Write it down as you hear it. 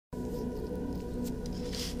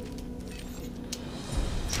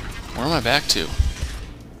Where am I back to?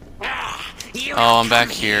 You Oh, I'm come back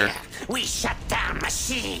here. We shut down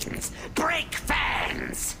machines, break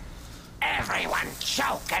fans. Everyone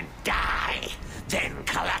choke and die. Then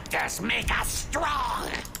collectors make us strong.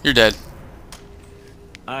 You're dead.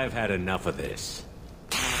 I've had enough of this.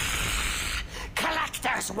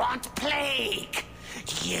 Collectors want plague.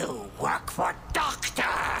 You work for Doctor.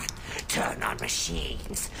 Turn on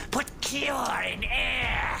machines. Put cure in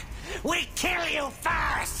air. We kill you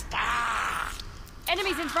first.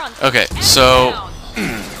 Enemies in front. Okay, Enemies so... down.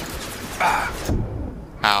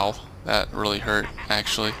 Ow. That really hurt,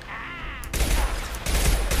 actually.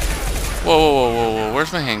 Whoa, whoa, whoa, whoa, whoa.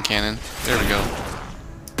 Where's my hand cannon? There we go.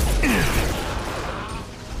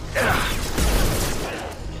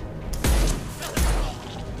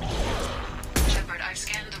 Shepard, I've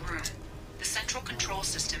scanned the room. The central control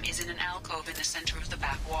system is in an alcove in the center of the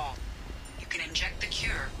back wall. You can inject the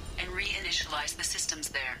cure and reinitialize the systems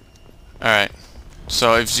there. Alright.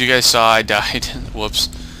 So, as you guys saw, I died. Whoops.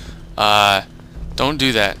 Don't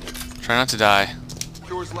do that. Try not to die.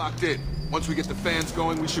 Cure's locked in. Once we get the fans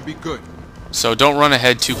going, we should be good. So, don't run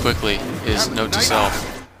ahead too quickly, is note to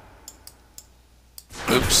self.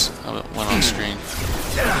 Oops. I went off screen.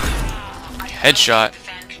 Headshot. The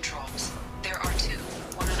fan controls. There are two,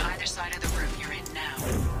 one on either side of the room you're in now.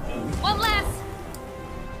 One less.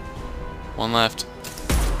 One left.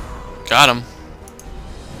 Got him.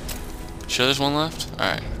 Sure there's one left?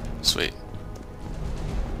 Alright. Sweet.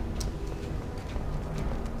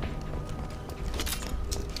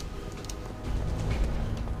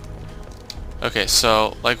 Okay,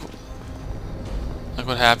 so like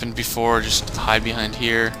what happened before, just hide behind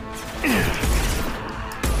here.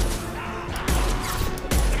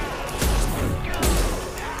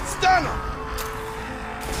 Stun him!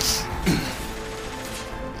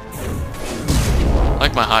 I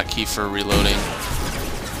like my hotkey for reloading.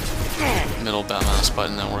 Middle mouse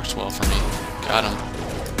button, that works well for me. Got him.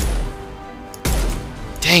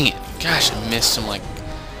 Dang it! Gosh, I missed him like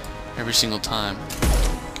every single time.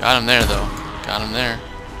 Got him there though. Got him there.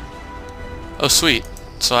 Oh sweet.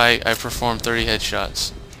 So I performed 30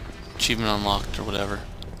 headshots. Achievement unlocked or whatever.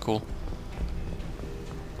 Cool.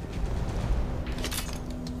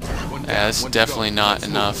 Yeah, that's definitely not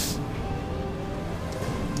enough.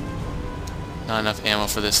 Not enough ammo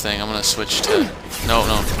for this thing. I'm gonna switch to... No,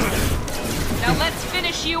 no. Now let's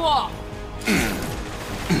finish you off.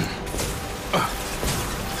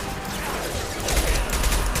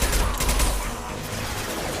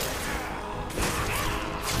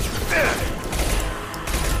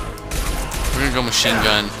 We're gonna go machine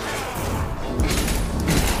gun.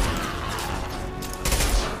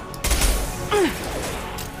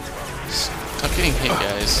 Stop getting hit,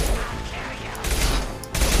 guys.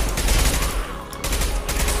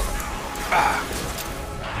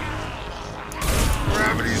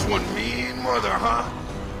 Gravity's one mean mother, huh?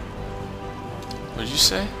 What did you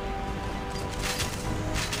say?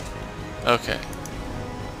 Okay.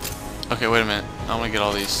 Okay, wait a minute. I want to get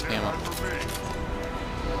all these ammo.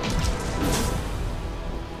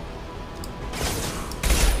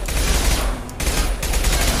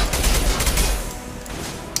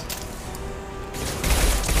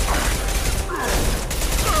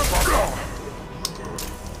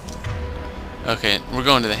 Okay, we're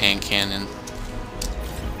going to the hand cannon.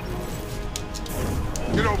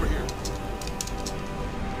 Get over here.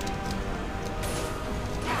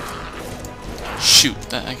 Shoot,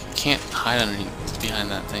 that I can't hide underneath behind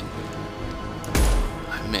that thing.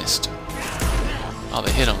 I missed. Oh,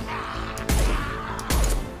 they hit him.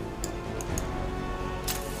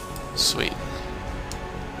 Sweet.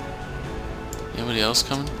 Anybody else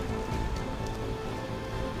coming?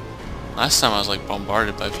 Last time I was like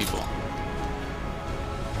bombarded by people.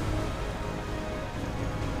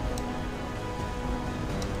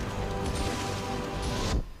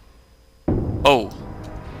 Oh,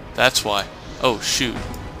 that's why. Oh, shoot.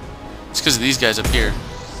 It's because of these guys up here.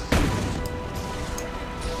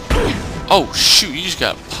 Oh, shoot, you just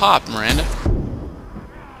got popped, Miranda.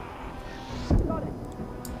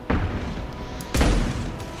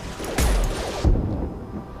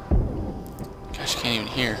 Gosh, you can't even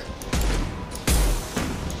hear.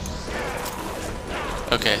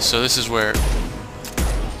 Okay, so this is where...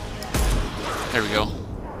 There we go.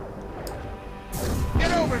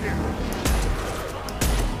 Get over here.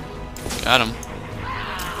 Got him.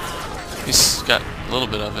 He's got a little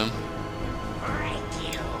bit of him.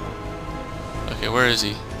 Okay, where is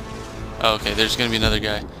he? Oh, okay, there's gonna be another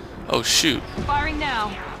guy. Oh, shoot. Firing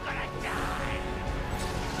now.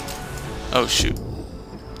 Oh, shoot.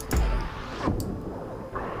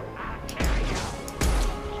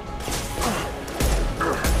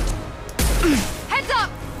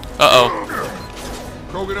 Uh-oh.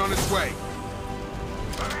 Krogan on its way.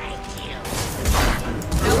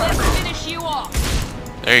 Now let's finish you off.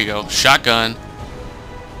 There you go. Shotgun.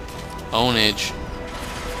 Ownage.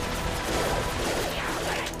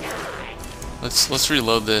 Let's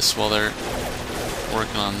reload this while they're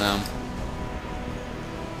working on them.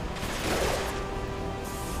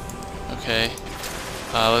 Okay.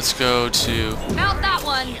 Let's go to... Mount that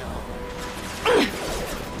one.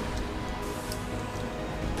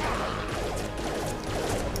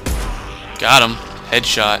 Got him.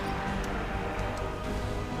 Headshot.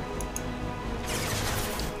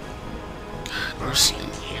 God, where's...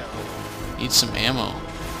 Need some ammo.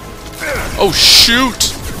 Oh,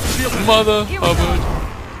 shoot! Mother Hubbard.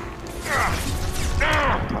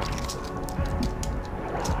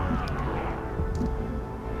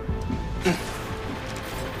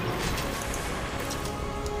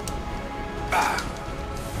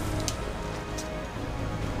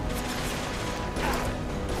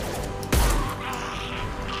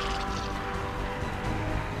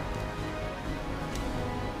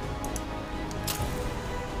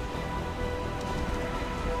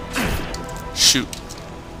 Shoot.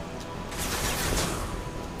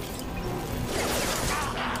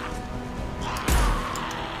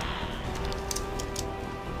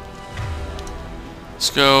 Let's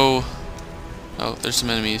go. Oh, there's some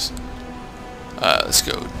enemies. Let's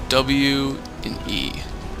go W and E.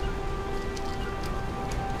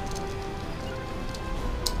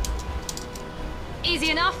 Easy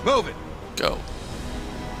enough. Move it. Go.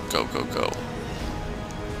 Go, go, go.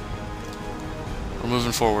 We're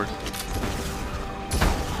moving forward.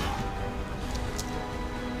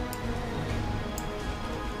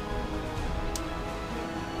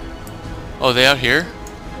 Oh, they out here?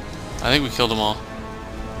 I think we killed them all.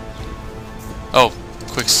 Oh,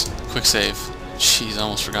 quick save. Jeez, I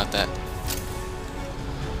almost forgot that.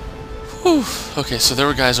 Whew. Okay, so there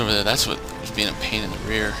were guys over there. That's what was being a pain in the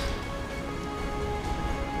rear.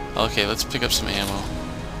 Okay, let's pick up some ammo.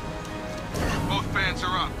 Both fans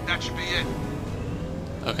are up. That should be it.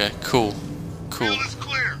 Okay, cool. Cool. Field is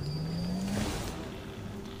clear.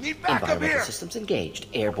 Need backup Environmental here. systems engaged.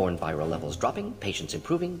 Airborne viral levels dropping. Patients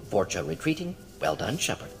improving. Vorcha retreating. Well done,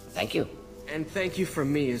 Shepard. Thank you. And thank you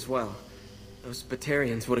from me as well. Those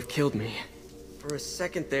Batarians would have killed me. For a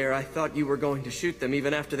second there, I thought you were going to shoot them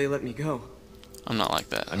even after they let me go. I'm not like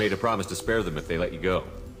that. I made a promise to spare them if they let you go.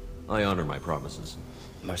 I honor my promises.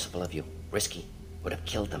 Merciful of you. Risky. Would have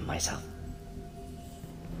killed them myself.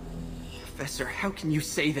 Professor, how can you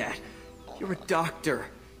say that? You're a doctor.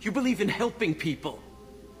 You believe in helping people.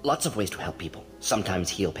 Lots of ways to help people. Sometimes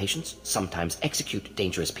heal patients. Sometimes execute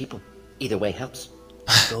dangerous people. Either way helps.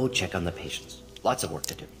 Go check on the patients. Lots of work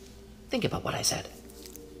to do. Think about what I said.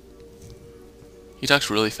 He talks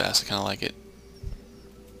really fast. I kind of like it.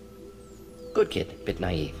 Good kid. Bit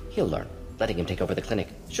naive. He'll learn. Letting him take over the clinic.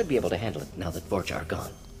 Should be able to handle it now that Vorcha are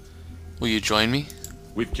gone. Will you join me?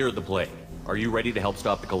 We've cured the plague. Are you ready to help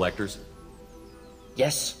stop the collectors?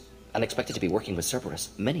 Yes. Unexpected to be working with Cerberus.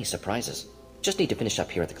 Many surprises. Just need to finish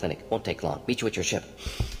up here at the clinic. Won't take long. Meet you at your ship.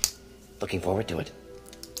 Looking forward to it.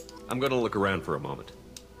 I'm gonna look around for a moment.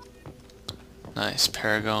 Nice.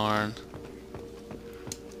 Paragon.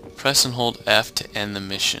 Press and hold F to end the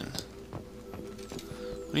mission.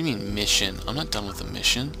 What do you mean mission? I'm not done with the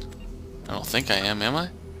mission. I don't think I am I?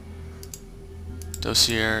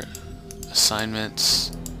 Dossier.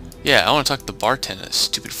 Assignments. Yeah, I want to talk to the bartender. That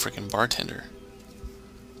stupid freaking bartender.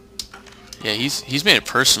 Yeah, he's made it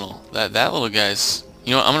personal. That little guy's...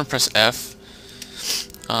 You know what? I'm gonna press F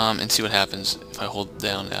and see what happens if I hold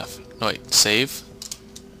down F. No, wait, save.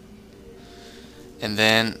 And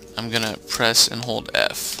then I'm gonna press and hold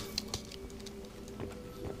F.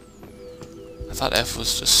 I thought F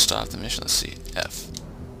was just stop the mission. Let's see, F.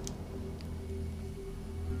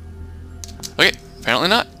 Okay, apparently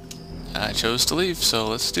not. I chose to leave, so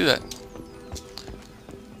let's do that.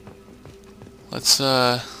 Let's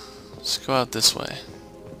go out this way.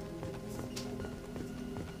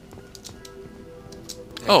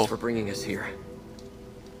 Thanks for bringing us here.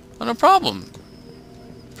 Oh, no problem.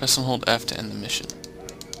 Press and hold F to end the mission.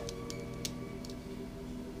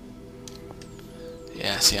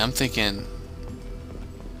 Yeah, see, I'm thinking...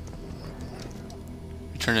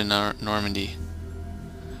 Return to Normandy.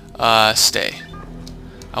 Stay.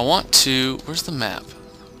 I want to... Where's the map?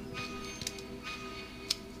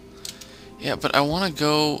 Yeah, but I want to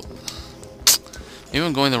go... Maybe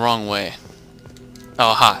I'm going the wrong way.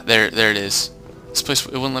 Oh, ha! There it is. This place,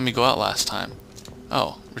 it wouldn't let me go out last time.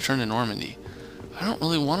 Oh, return to Normandy. I don't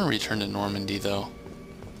really want to return to Normandy, though.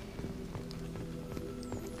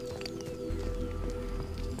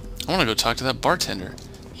 I want to go talk to that bartender.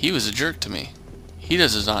 He was a jerk to me. He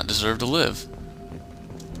does not deserve to live.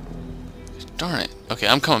 Darn it. Okay,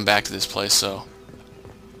 I'm coming back to this place, so...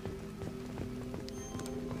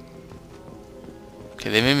 Okay,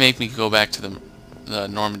 they may make me go back to the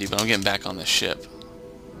Normandy, but I'm getting back on this ship.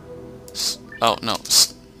 Oh, no.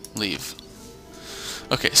 Leave.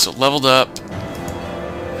 Okay, so leveled up.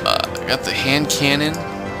 I got the hand cannon.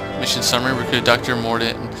 Mission summary. Recruited Dr.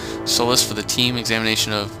 Mordin Solarus for the team.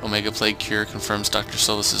 Examination of Omega Plague Cure confirms Dr.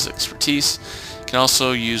 Solarus' expertise. Can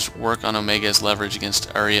also use work on Omega as leverage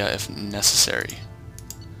against Aria if necessary.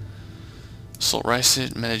 Assault rifle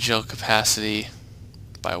metagel capacity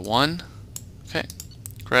by 1. Okay.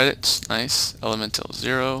 Credits. Nice. Elemental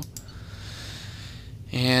 0.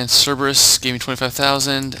 And Cerberus gave me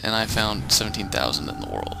 25,000, and I found 17,000 in the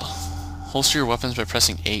world. Holster your weapons by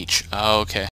pressing H. Oh, okay.